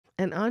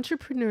And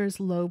entrepreneurs'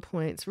 low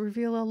points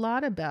reveal a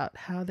lot about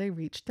how they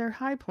reach their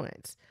high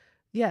points.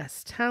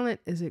 Yes, talent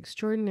is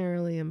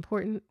extraordinarily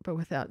important, but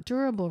without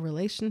durable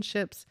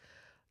relationships,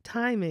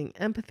 timing,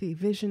 empathy,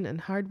 vision,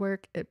 and hard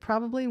work, it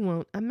probably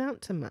won't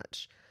amount to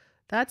much.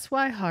 That's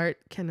why Hart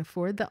can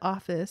afford the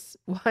office,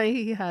 why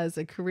he has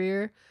a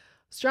career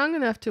strong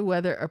enough to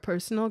weather a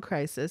personal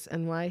crisis,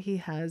 and why he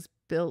has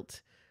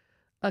built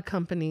a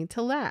company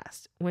to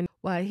last.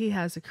 Why he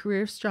has a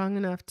career strong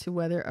enough to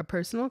weather a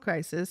personal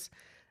crisis,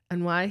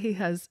 and why he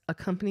has a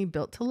company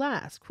built to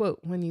last. Quote,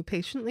 when you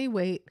patiently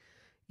wait,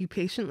 you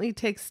patiently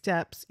take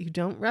steps, you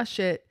don't rush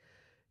it,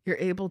 you're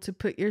able to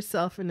put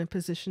yourself in a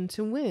position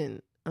to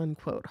win,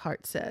 unquote,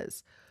 Hart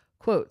says.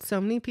 Quote, so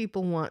many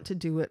people want to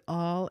do it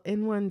all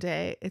in one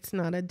day. It's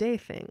not a day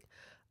thing.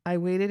 I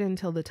waited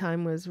until the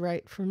time was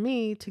right for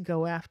me to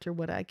go after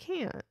what I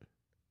can.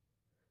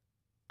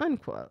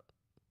 Unquote.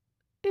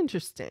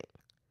 Interesting.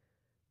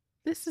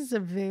 This is a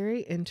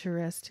very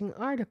interesting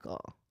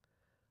article.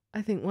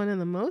 I think one of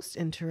the most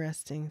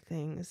interesting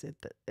things,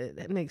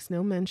 it makes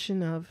no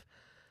mention of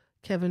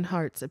Kevin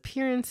Hart's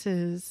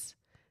appearances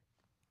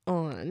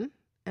on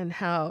and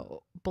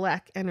how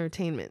Black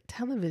entertainment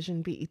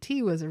television, BET,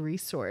 was a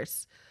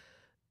resource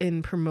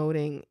in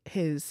promoting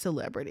his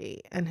celebrity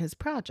and his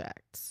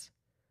projects,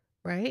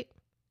 right?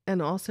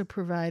 And also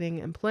providing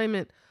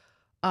employment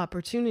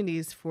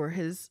opportunities for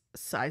his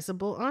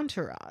sizable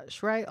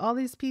entourage, right? All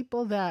these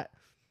people that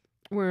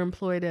were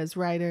employed as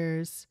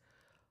writers,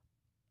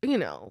 you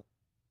know,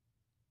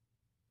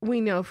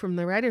 we know from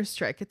the writer's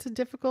strike, it's a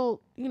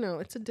difficult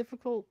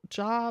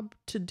job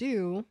to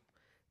do,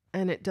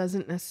 and it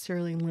doesn't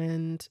necessarily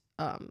lend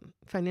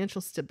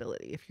financial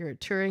stability. If you're a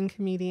touring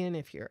comedian,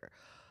 if you're,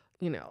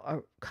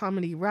 a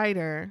comedy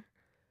writer,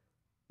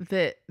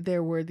 that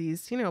there were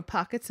these,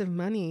 pockets of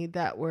money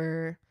that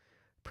were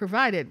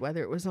provided,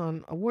 whether it was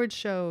on award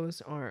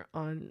shows or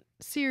on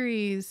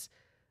series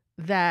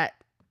that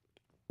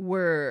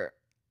were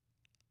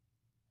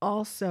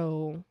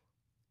also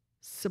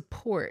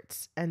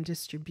supports and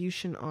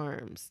distribution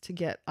arms to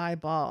get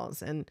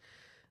eyeballs and,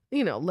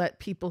 let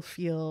people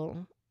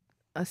feel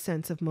a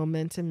sense of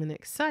momentum and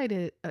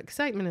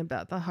excitement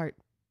about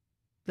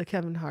the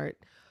Kevin Hart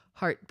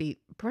Heartbeat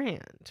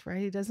brand,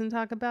 right? He doesn't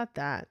talk about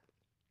that.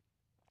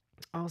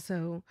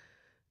 Also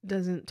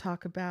doesn't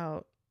talk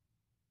about,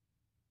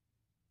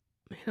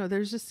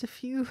 there's just a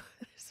few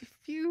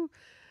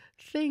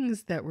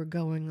things that were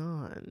going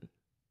on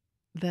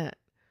that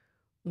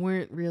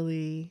weren't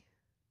really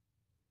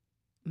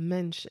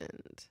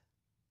mentioned.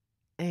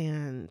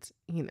 And,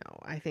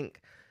 I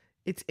think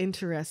it's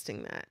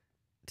interesting that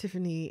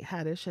Tiffany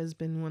Haddish has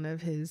been one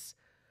of his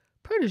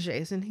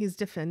proteges and he's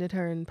defended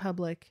her in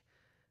public.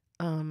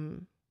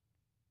 And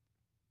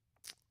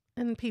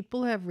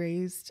people have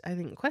raised, I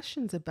think,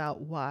 questions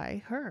about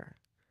why her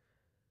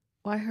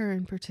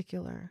in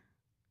particular.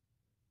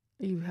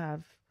 You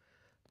have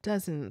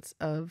dozens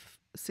of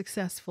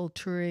successful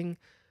touring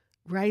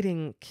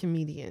writing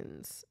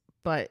comedians,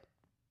 but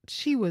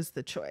she was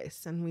the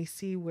choice. And we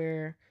see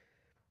where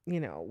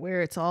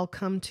it's all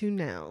come to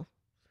now.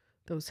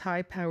 Those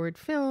high-powered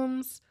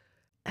films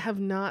have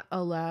not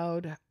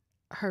allowed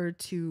her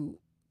to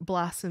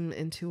blossom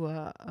into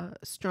a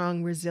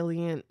strong,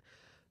 resilient,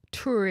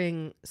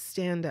 touring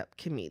stand-up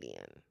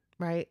comedian,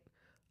 right?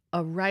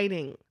 A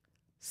writing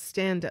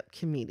stand-up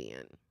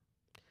comedian.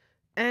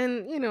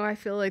 And, I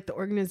feel like the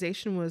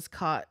organization was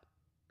caught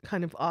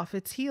kind of off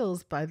its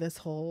heels by this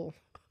whole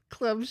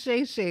Club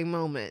Shay Shay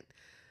moment.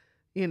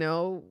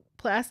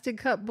 Plastic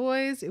Cup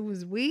Boys, it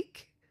was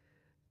weak.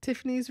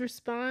 Tiffany's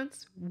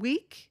response,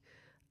 weak.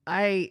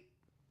 I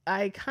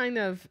kind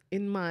of,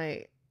 in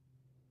my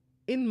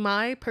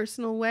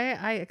personal way,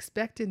 I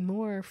expected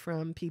more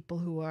from people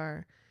who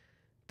are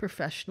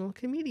professional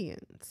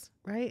comedians,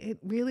 right? It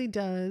really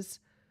does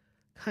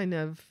kind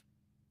of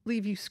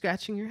leave you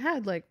scratching your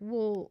head like,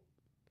 well,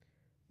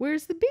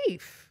 where's the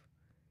beef?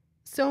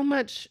 So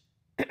much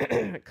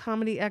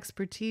comedy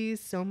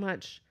expertise, so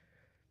much,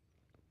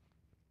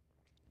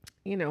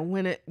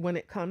 when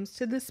it comes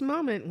to this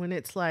moment, when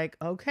it's like,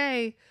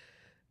 okay,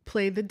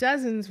 play the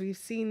dozens. We've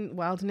seen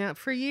Wild 'N Out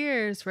for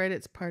years, right?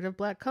 It's part of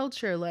Black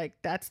culture. Like,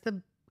 that's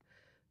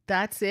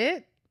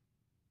it?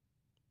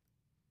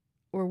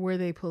 Or were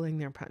they pulling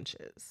their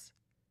punches?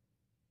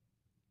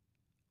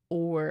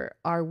 Or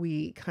are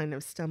we kind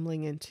of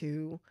stumbling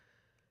into,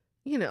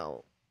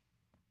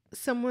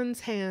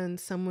 someone's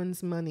hand,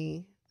 someone's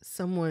money,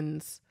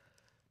 someone's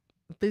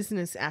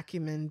business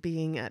acumen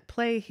being at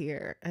play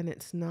here, and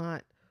it's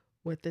not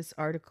what this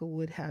article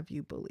would have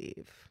you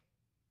believe,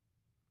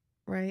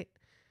 right?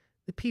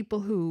 The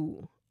people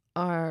who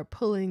are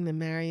pulling the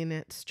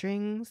marionette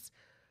strings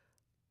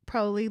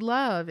probably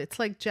love. It's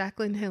like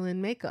Jaclyn Hill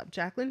in makeup.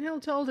 Jaclyn Hill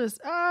told us,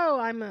 oh,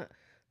 I'm a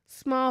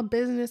small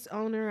business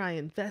owner. I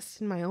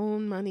invest in my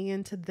own money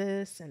into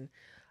this, and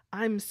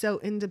I'm so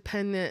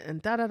independent,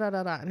 and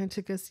da-da-da-da-da. And it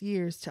took us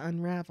years to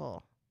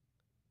unravel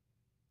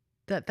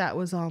that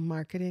was all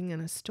marketing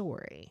and a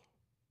story,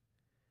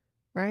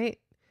 right?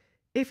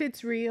 If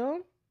it's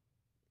real,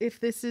 if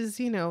this is,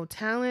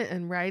 talent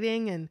and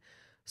writing and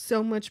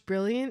so much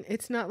brilliant,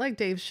 it's not like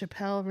Dave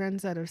Chappelle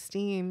runs out of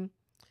steam.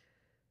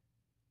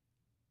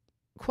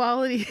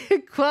 Quality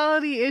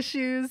quality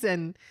issues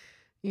and,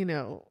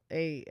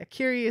 a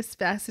curious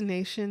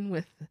fascination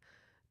with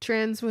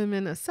trans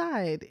women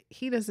aside,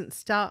 he doesn't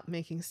stop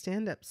making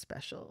stand-up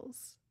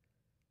specials.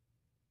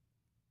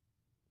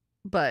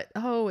 But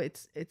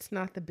it's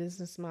not the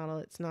business model,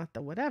 it's not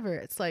the whatever.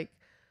 It's like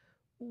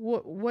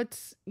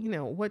what's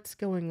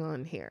going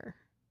on here?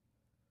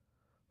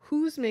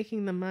 Who's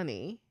making the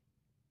money?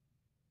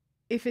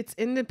 If it's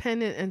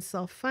independent and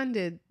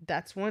self-funded,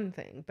 that's one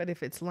thing. But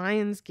if it's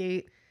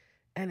Lionsgate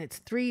and it's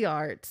 3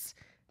 Arts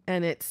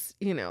and it's,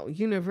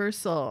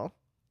 Universal,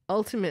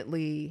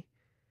 ultimately,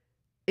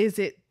 is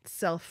it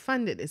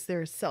self-funded? Is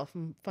there a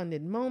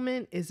self-funded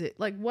moment? Is it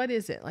like, what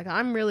is it? Like,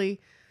 I'm really,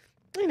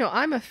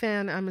 I'm a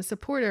fan, I'm a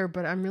supporter,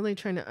 but I'm really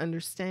trying to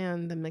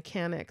understand the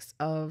mechanics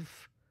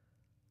of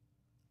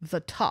the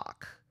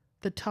talk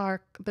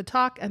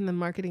and the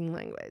marketing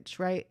language,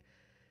 right?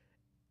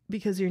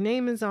 Because your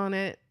name is on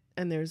it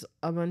and there's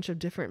a bunch of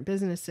different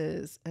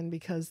businesses, and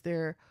because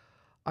there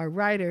are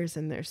writers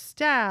and their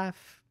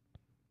staff,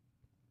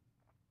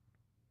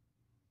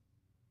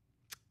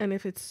 and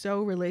if it's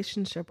so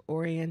relationship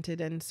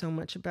oriented and so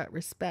much about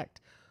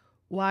respect,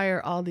 why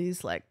are all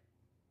these like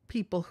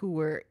people who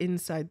were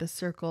inside the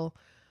circle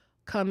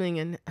coming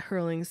and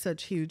hurling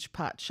such huge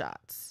pot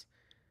shots,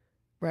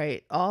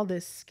 right? All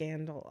this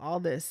scandal, all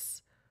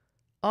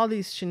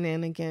these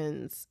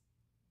shenanigans,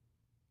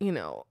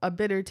 a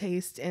bitter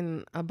taste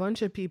in a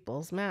bunch of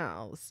people's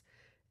mouths.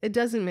 It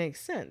doesn't make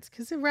sense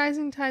because a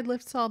rising tide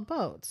lifts all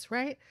boats,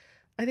 right?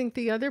 I think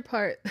the other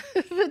part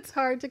that's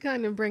hard to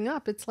kind of bring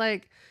up, it's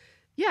like,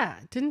 yeah,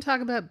 didn't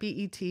talk about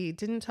BET,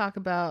 didn't talk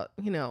about,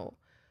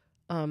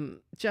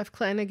 Jeff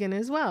Flanagan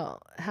as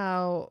well,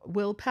 how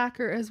Will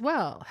Packer as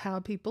well, how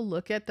people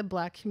look at the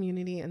Black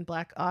community and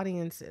Black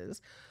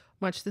audiences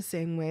much the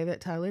same way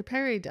that Tyler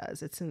Perry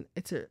does. It's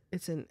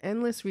an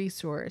endless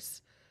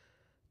resource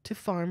to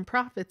farm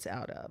profits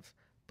out of.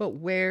 But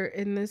where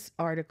in this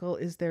article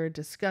is there a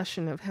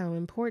discussion of how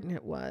important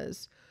it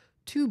was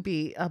to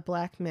be a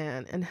Black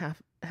man and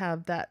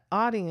have that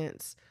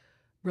audience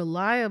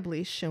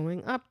reliably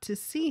showing up to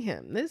see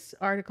him? This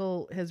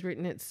article has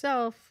written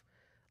itself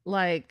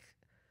like,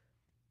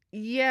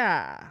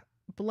 yeah,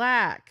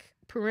 Black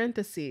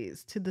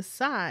parentheses to the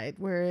side,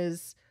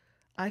 whereas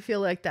I feel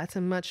like that's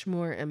a much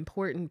more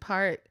important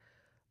part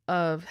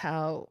of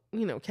how,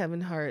 Kevin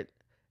Hart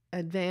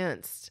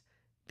advanced,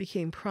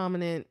 became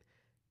prominent,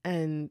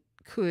 and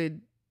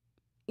could,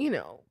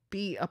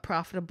 be a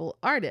profitable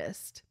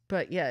artist,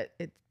 but yet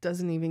it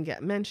doesn't even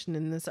get mentioned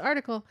in this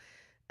article.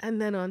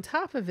 And then on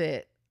top of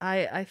it,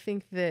 I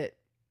think that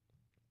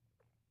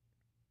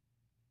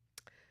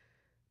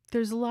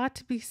there's a lot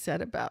to be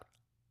said about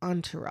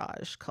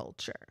entourage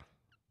culture,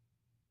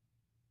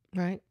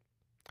 right?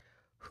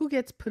 Who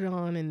gets put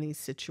on in these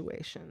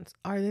situations?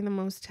 Are they the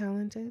most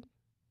talented?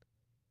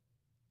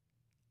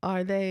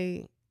 Are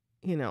they,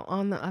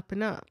 on the up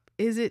and up?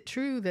 Is it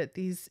true that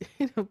these,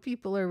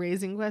 people are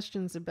raising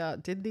questions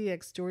about, did the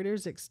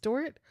extorters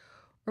extort,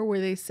 or were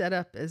they set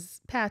up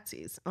as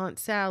patsies, Aunt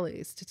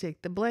Sally's, to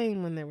take the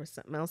blame when there was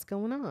something else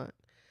going on?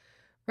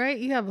 Right?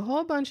 You have a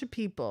whole bunch of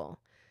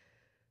people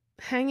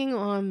hanging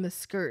on the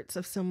skirts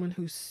of someone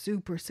who's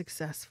super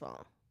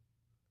successful.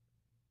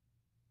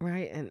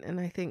 Right? And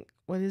I think,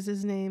 what is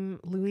his name?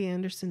 Louis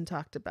Anderson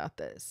talked about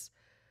this.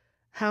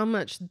 How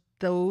much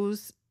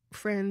those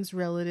friends,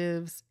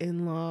 relatives,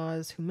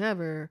 in-laws,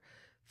 whomever,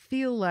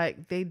 feel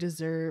like they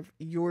deserve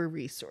your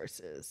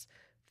resources,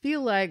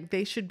 feel like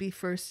they should be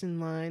first in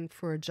line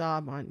for a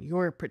job on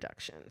your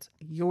productions,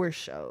 your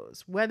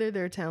shows, whether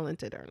they're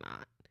talented or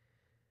not.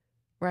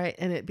 Right?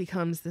 And it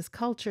becomes this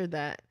culture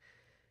that,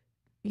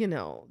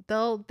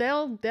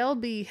 they'll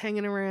be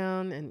hanging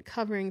around and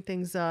covering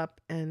things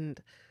up,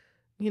 and,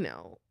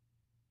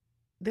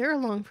 they're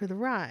along for the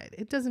ride.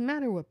 It doesn't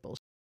matter what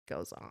bullshit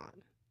goes on.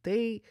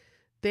 They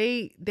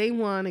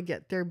want to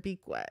get their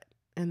beak wet,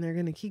 and they're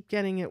going to keep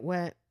getting it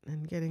wet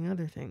and getting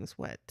other things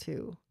wet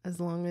too, as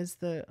long as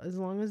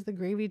the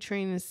gravy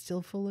train is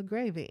still full of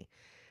gravy.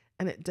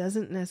 And it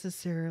doesn't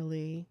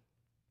necessarily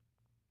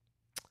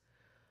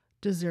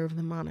deserve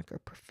the moniker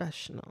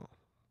professional.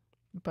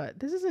 But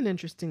this is an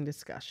interesting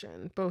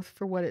discussion, both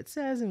for what it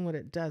says and what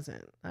it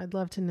doesn't. I'd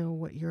love to know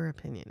what your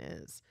opinion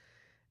is.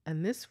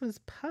 And this was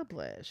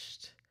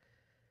published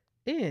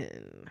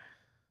in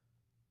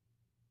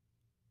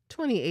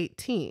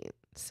 2018.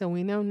 So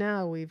we know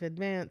now we've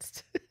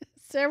advanced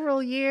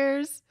several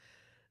years,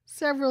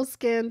 several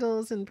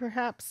scandals, and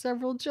perhaps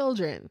several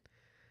children.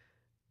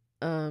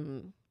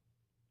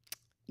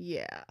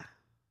 Yeah.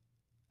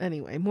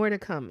 Anyway, more to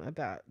come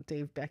about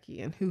Dave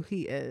Becky and who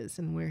he is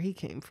and where he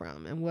came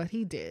from and what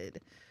he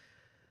did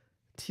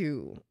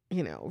to,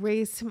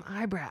 raise some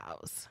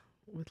eyebrows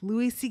with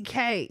Louis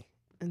C.K.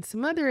 and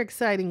some other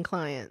exciting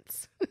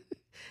clients.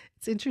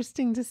 It's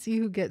interesting to see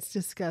who gets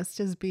discussed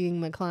as being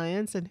the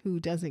clients and who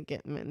doesn't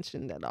get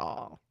mentioned at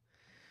all.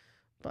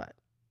 But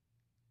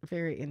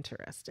Very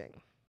interesting.